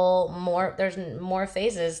there's more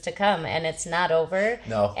phases to come, and it's not over.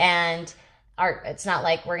 No. And it's not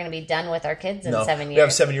like we're going to be done with our kids in 7 years. We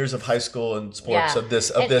have 7 years of high school and sports of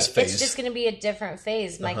this phase. It's just going to be a different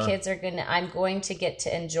phase. My kids I'm going to get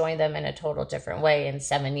to enjoy them in a total different way in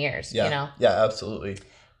 7 years, Yeah, absolutely.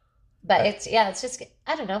 But it's just,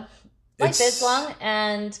 I don't know. Life is long,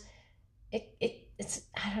 and it's,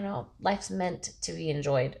 I don't know. Life's meant to be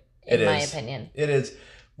enjoyed, in my opinion. It is.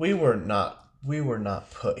 We were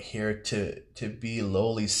not put here to be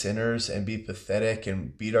lowly sinners and be pathetic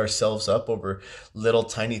and beat ourselves up over little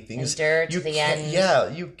tiny things. Endure to the end. Yeah,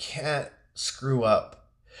 you can't screw up.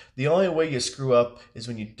 The only way you screw up is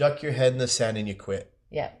when you duck your head in the sand and you quit.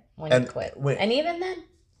 Yeah, when you quit. And even then,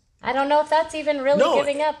 I don't know if that's even really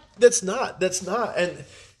giving up. That's not. And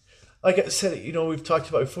like I said, we've talked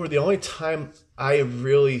about before, the only time I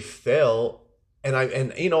really fail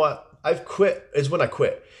and you know what, I've quit is when I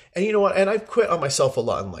quit. And you know what? And I've quit on myself a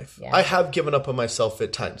lot in life. Yeah. I have given up on myself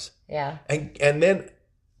at times. Yeah. And then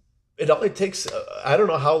it only takes, I don't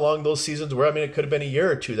know how long those seasons were. I mean, it could have been a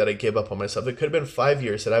year or two that I gave up on myself. It could have been 5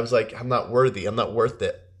 years that I was like, I'm not worthy. I'm not worth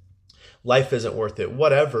it. Life isn't worth it.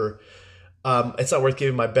 Whatever. It's not worth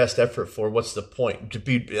giving my best effort for. What's the point?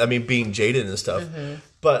 Being jaded and stuff. Mm-hmm.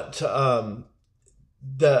 But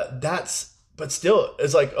but still,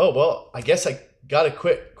 it's like, oh, well, I guess I got to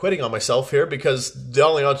quitting on myself here, because the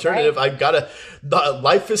only alternative,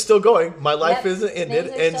 life is still going. My life isn't ended.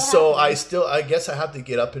 And so happening. I guess I have to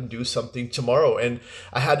get up and do something tomorrow. And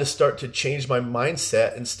I had to start to change my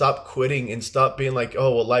mindset and stop quitting and stop being like,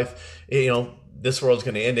 oh, well, life, this world's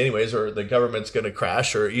going to end anyways, or the government's going to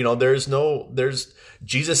crash, or there's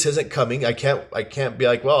Jesus isn't coming. I can't be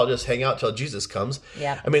like, well, I'll just hang out till Jesus comes.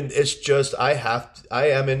 Yeah. I mean, it's just I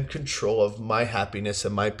am in control of my happiness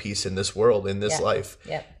and my peace in this world, in this life.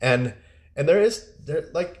 Yeah. And there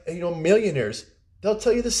like, millionaires. They'll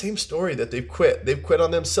tell you the same story that they've quit. They've quit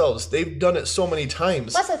on themselves. They've done it so many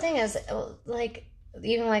times. Plus, the thing is, like,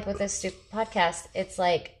 even like with this stupid podcast, it's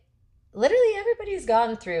like literally everybody's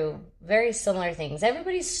gone through very similar things.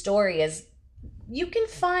 Everybody's story is, you can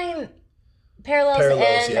find parallels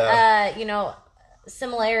and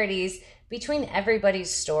similarities between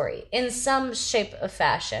everybody's story in some shape of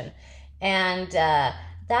fashion. And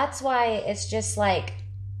that's why it's just like,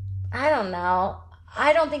 I don't know.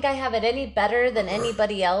 I don't think I have it any better than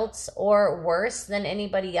anybody else or worse than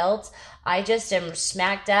anybody else. I just am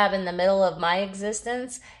smack dab in the middle of my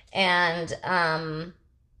existence. And I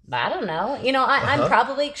don't know. I'm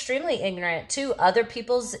probably extremely ignorant to other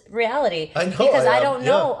people's reality. I know. Because I don't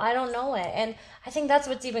know. Yeah. I don't know it. And I think that's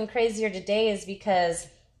what's even crazier today is because,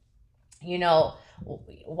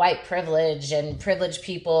 white privilege and privileged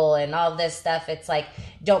people and all this stuff. It's like,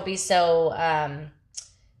 don't be so...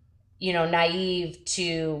 naive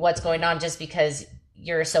to what's going on just because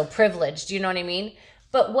you're so privileged. You know what I mean?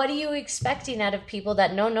 But what are you expecting out of people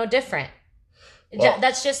that know no different? Well,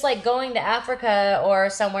 that's just like going to Africa or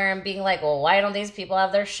somewhere and being like, well, why don't these people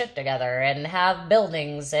have their shit together and have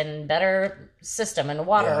buildings and better system and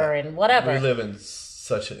water and whatever? We live in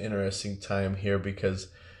such an interesting time here because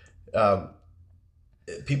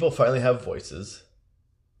people finally have voices.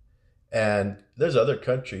 And there's other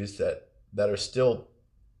countries that are still...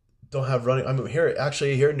 don't have running. I mean,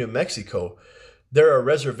 here in New Mexico, there are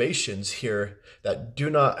reservations here that do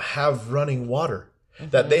not have running water,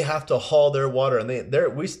 that they have to haul their water. And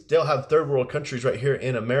we still have third world countries right here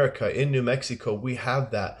in America, in New Mexico. We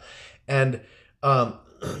have that. And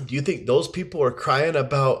do you think those people are crying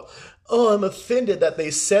about, oh, I'm offended that they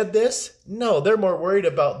said this? No, they're more worried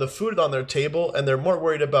about the food on their table, and they're more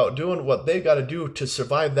worried about doing what they've got to do to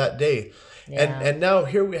survive that day. Yeah. And now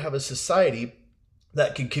here we have a society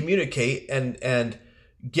that can communicate and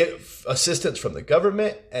get assistance from the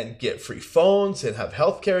government and get free phones and have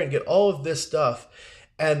healthcare and get all of this stuff.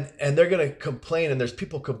 And they're going to complain. And there's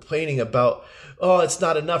people complaining about, oh, it's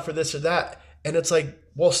not enough for this or that. And it's like,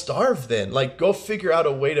 well, starve then. Like, go figure out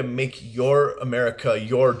a way to make your America,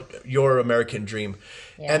 your American dream.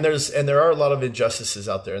 Yeah. And there are a lot of injustices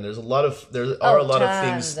out there. And there are a lot of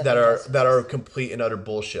things that are complete and utter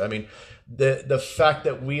bullshit. I mean, the fact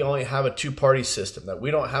that we only have a two-party system, that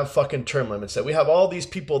we don't have fucking term limits, that we have all these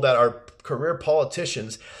people that are career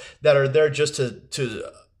politicians that are there just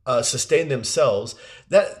to sustain themselves,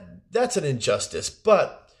 that's an injustice.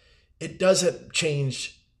 But it doesn't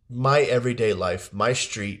change my everyday life, my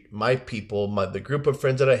street, my people, the group of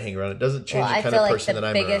friends that I hang around. It doesn't change the kind of person that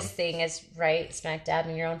I'm around. I feel like the biggest thing is right smack dab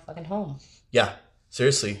in your own fucking home. Yeah,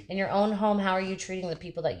 seriously. In your own home, how are you treating the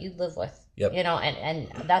people that you live with? Yep. And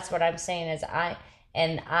that's what I'm saying is I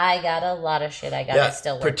got a lot of shit I got to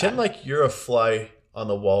still work pretend on. Like you're a fly on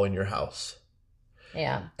the wall in your house.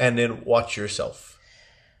 Yeah. And then watch yourself.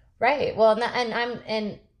 Right. Well, now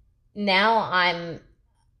I'm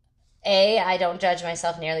I don't judge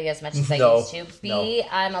myself nearly as much as I used to. B,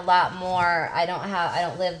 I'm a lot more, I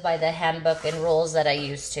don't live by the handbook and rules that I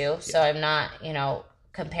used to. So I'm not,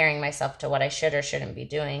 comparing myself to what I should or shouldn't be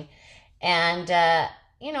doing. And,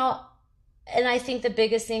 and I think the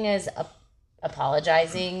biggest thing is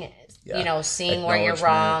apologizing, seeing where you're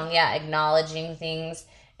wrong. Yeah. Acknowledging things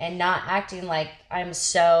and not acting like I'm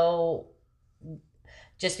so,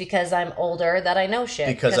 just because I'm older that I know shit.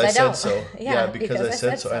 Because I said so. Yeah, because I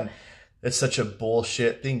said so. And it's such a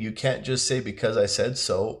bullshit thing. You can't just say because I said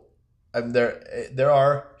so. There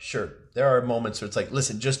are moments where it's like,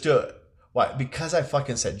 listen, just do it. Why? Because I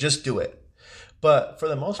fucking said, just do it. But for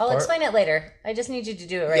the most part, I'll explain it later. I just need you to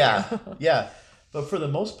do it right now. Yeah. But for the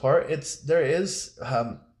most part, there is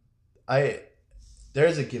a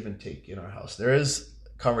give and take in our house. There is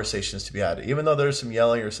conversations to be had, even though there's some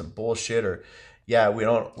yelling or some bullshit or, yeah, we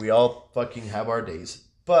all fucking have our days.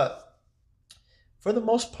 But for the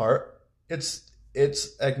most part, it's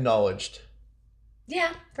acknowledged.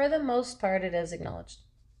 Yeah, for the most part, it is acknowledged.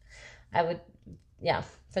 For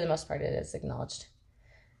the most part, it is acknowledged.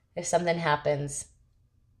 If something happens,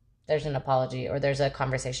 there's an apology or there's a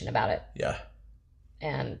conversation about it. Yeah.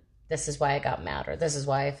 And this is why I got mad or this is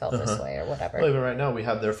why I felt this way or whatever. Well, even right now, we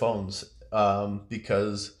have their phones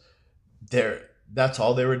because that's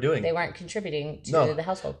all they were doing. They weren't contributing to the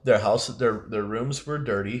household. Their rooms were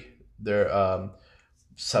dirty.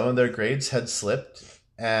 Some of their grades had slipped,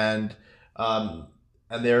 and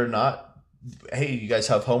they're not hey, you guys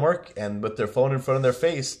have homework, and with their phone in front of their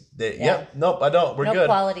face, yep, nope, I don't. We're no good.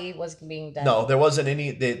 quality was being done. No, there wasn't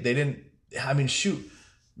any. They didn't. I mean, shoot.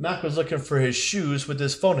 Mac was looking for his shoes with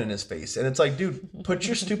his phone in his face. And it's like, dude, put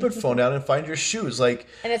your stupid phone down and find your shoes. Like,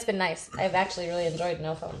 and it's been nice. I've actually really enjoyed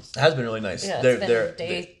no phones. It has been really nice. Yeah,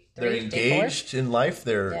 they're engaged in life.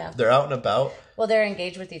 They're out and about. Well, they're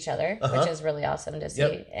engaged with each other, which is really awesome to see.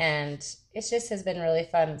 Yep. And it just has been really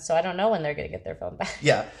fun. So I don't know when they're going to get their phone back.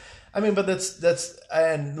 Yeah. I mean, but that's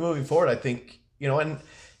and moving forward, I think, and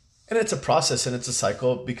it's a process and it's a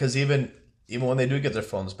cycle, because even when they do get their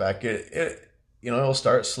phones back, it'll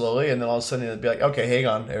start slowly, and then all of a sudden it'll be like, okay, hang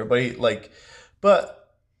on, everybody, but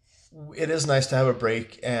it is nice to have a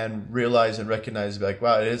break and realize and recognize, like,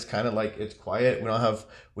 wow, it is kind of like it's quiet.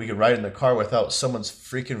 We can ride in the car without someone's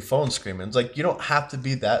freaking phone screaming. It's like, you don't have to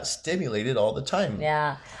be that stimulated all the time.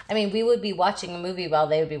 Yeah. I mean, we would be watching a movie while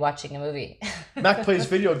they would be watching a movie. Mac plays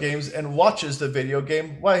video games and watches the video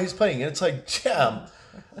game while he's playing. And it's like, damn,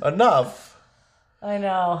 enough. I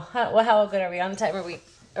know. How good are we on time? Are we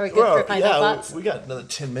good for final thoughts? We got another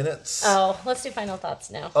 10 minutes. Oh, let's do final thoughts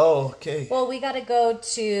now. Oh, okay. Well, we got to go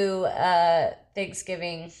to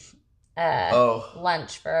Thanksgiving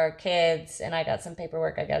lunch for our kids, and I got some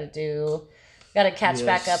paperwork I got to do. Got to catch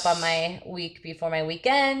back up on my week before my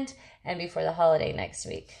weekend and before the holiday next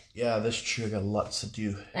week. Yeah, that's true. I got lots to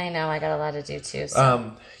do. I know. I got a lot to do, too.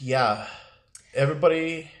 So. Yeah.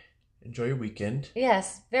 Everybody, enjoy your weekend.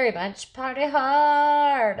 Yes, very much. Party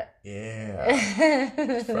hard.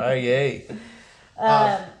 Yeah. Friday.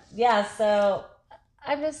 Yeah, so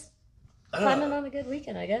I'm just planning on a good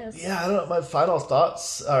weekend, I guess. Yeah, I don't know. My final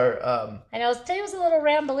thoughts are... I know today was a little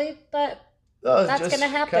rambly, but that's going to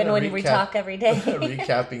happen when we talk every day.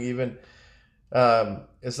 Recapping even.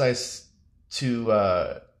 It's nice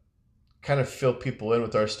to kind of fill people in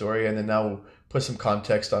with our story, and then now put some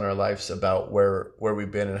context on our lives about where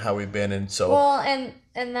we've been and how we've been. And so... Well,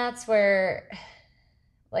 and that's where...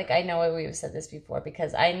 I know we've said this before,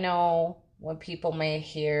 because I know when people may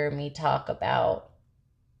hear me talk about,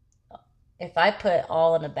 if I put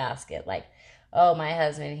all in a basket, oh, my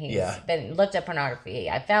husband, he's been looked at pornography.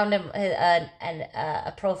 I found him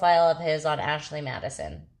a profile of his on Ashley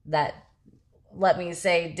Madison that, let me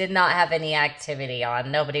say, did not have any activity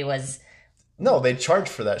on. Nobody was... No, they charge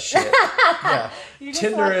for that shit. Yeah.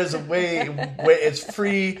 Tinder is way, it's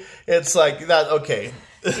free. It's like that. Okay.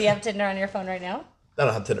 Do you have Tinder on your phone right now? I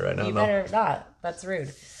don't have Tinder right now. You better not. That's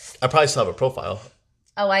rude. I probably still have a profile.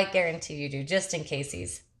 Oh, I guarantee you do, just in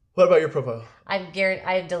case. What about your profile? I've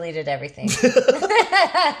deleted everything.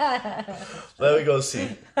 Let me go see.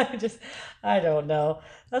 I don't know.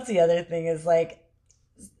 That's the other thing is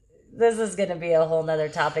this is going to be a whole nother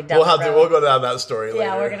topic down the road. We'll go down that story later.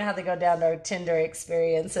 Yeah, we're going to have to go down to our Tinder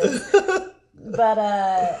experiences. But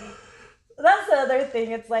that's the other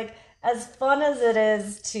thing. It's as fun as it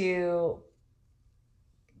is to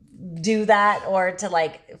do that, or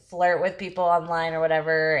to flirt with people online or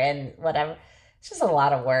whatever, it's just a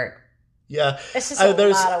lot of work. Yeah. It's just a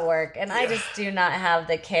lot of work. And I just do not have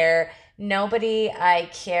the care. Nobody I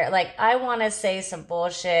care. I want to say some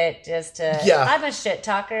bullshit just to... Yeah. I'm a shit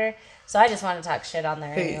talker, so I just want to talk shit on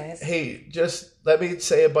there anyways. Hey, just let me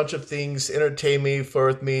say a bunch of things, entertain me,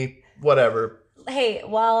 flirt with me, whatever. Hey,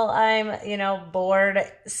 while I'm, bored,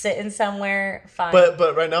 sitting somewhere, fine.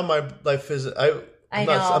 But right now my life is...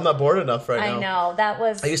 I'm not bored enough now. I know. That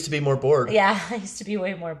was... I used to be more bored. Yeah, I used to be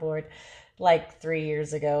way more bored. 3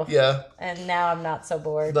 years ago. Yeah. And now I'm not so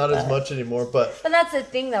bored. Not as much anymore, but... But that's the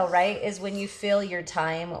thing, though, right? Is when you fill your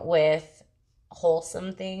time with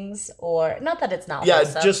wholesome things, or... Not that it's not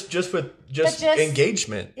wholesome. Yeah, just with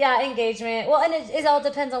engagement. Yeah, engagement. Well, and it all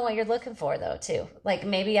depends on what you're looking for, though, too.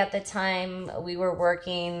 Maybe at the time we were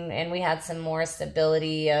working and we had some more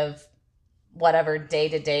stability of whatever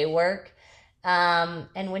day-to-day work.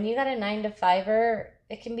 And when you got a 9-to-5er,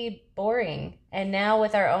 it can be boring. And now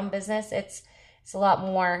with our own business, it's a lot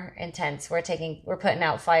more intense. We're putting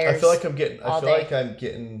out fires. I feel like I'm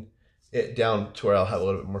getting it down to where I'll have a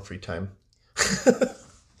little bit more free time.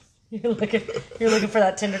 You're looking for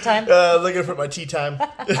that Tinder time? Looking for my tea time.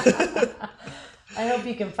 I hope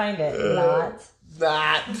you can find it.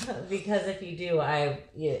 Not. Because if you do,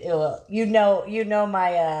 you know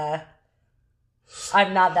my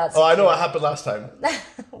I'm not that secure. Oh, I know what happened last time.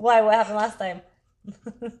 Why? What happened last time?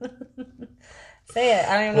 Say it.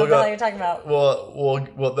 I don't even know what the hell you're talking about.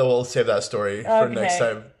 We'll save that story for next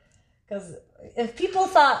time. Because if people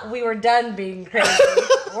thought we were done being crazy,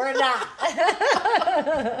 we're not.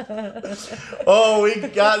 Oh, we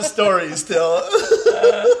got stories still.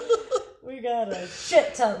 We got a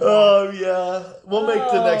shit ton. Oh, yeah. We'll make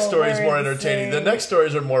the next stories we're more entertaining. insane. The next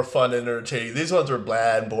stories are more fun and entertaining. These ones were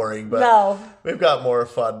bland, boring, but No, we've got more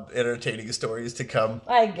fun, entertaining stories to come.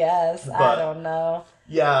 I guess. I But- don't know.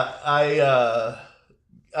 Yeah, I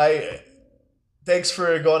thanks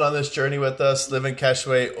for going on this journey with us, living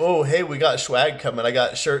Cashaway. Oh, hey, we got swag coming. I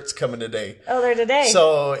got shirts coming today. Oh, they're today.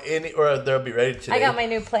 So or they'll be ready today. I got my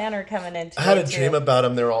new planner coming in today, I had a too. dream about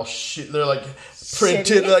them. They're all they're like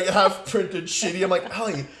printed, Shitty. like half printed, shitty. I'm like,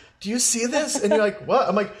 Allie, do you see this? And you're like, what?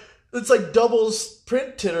 I'm like, it's like doubles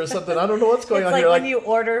printed or something. I don't know what's going It's on like here. when you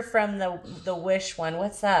order from the Wish one.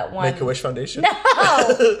 What's that one? Make a Wish Foundation.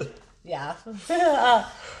 No. Yeah.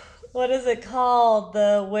 What is it called?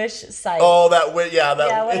 The Wish site. Oh, that Yeah,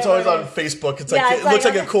 it's whatever always it on is. Facebook. It's Yeah, like it's it looks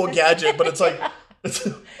like- like a cool gadget, but it's like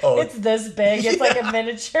it's this big. It's like a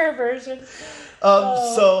miniature version.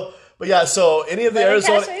 So, but yeah, so any of the Living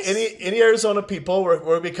Arizona, Cacheways? any Arizona people, we're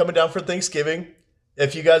going to be coming down for Thanksgiving.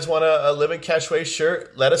 If you guys want a Living Cashaway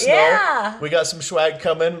shirt, let us Yeah. know. We got some swag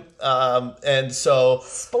coming, and so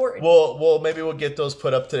Sport. we'll get those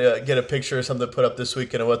put up to get a picture or something put up this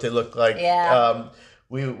weekend of what they look like. Yeah.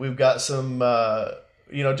 We've got some,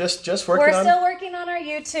 just working We're on. still working on our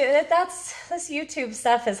YouTube. This YouTube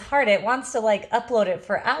stuff is hard. It wants to upload it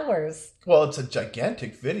for hours. Well, it's a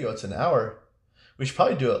gigantic video. It's an hour. We should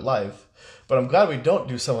probably do it live, but I'm glad we don't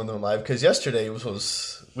do some of them live because yesterday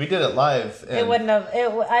was we did it live. And It wouldn't have.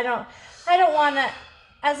 I don't want to.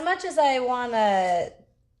 As much as I want to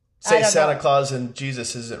say don't Santa know. Claus and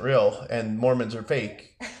Jesus isn't real and Mormons are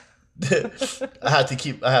fake. I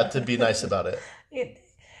had to be nice about it.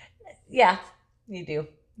 Yeah, you do.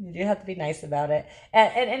 You do have to be nice about it,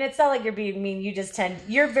 and it's not like you're being mean.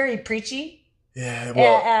 You're very preachy. Yeah,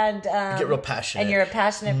 well, And get real passionate. and you're a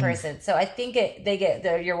passionate person. So I think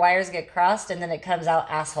your wires get crossed, and then it comes out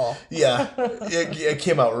asshole. Yeah, it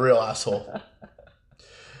came out real asshole.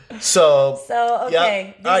 So So okay, Yeah.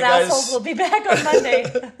 these All right, guys. assholes will be back on Monday.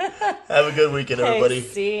 have a good weekend, everybody. Okay,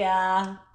 see ya.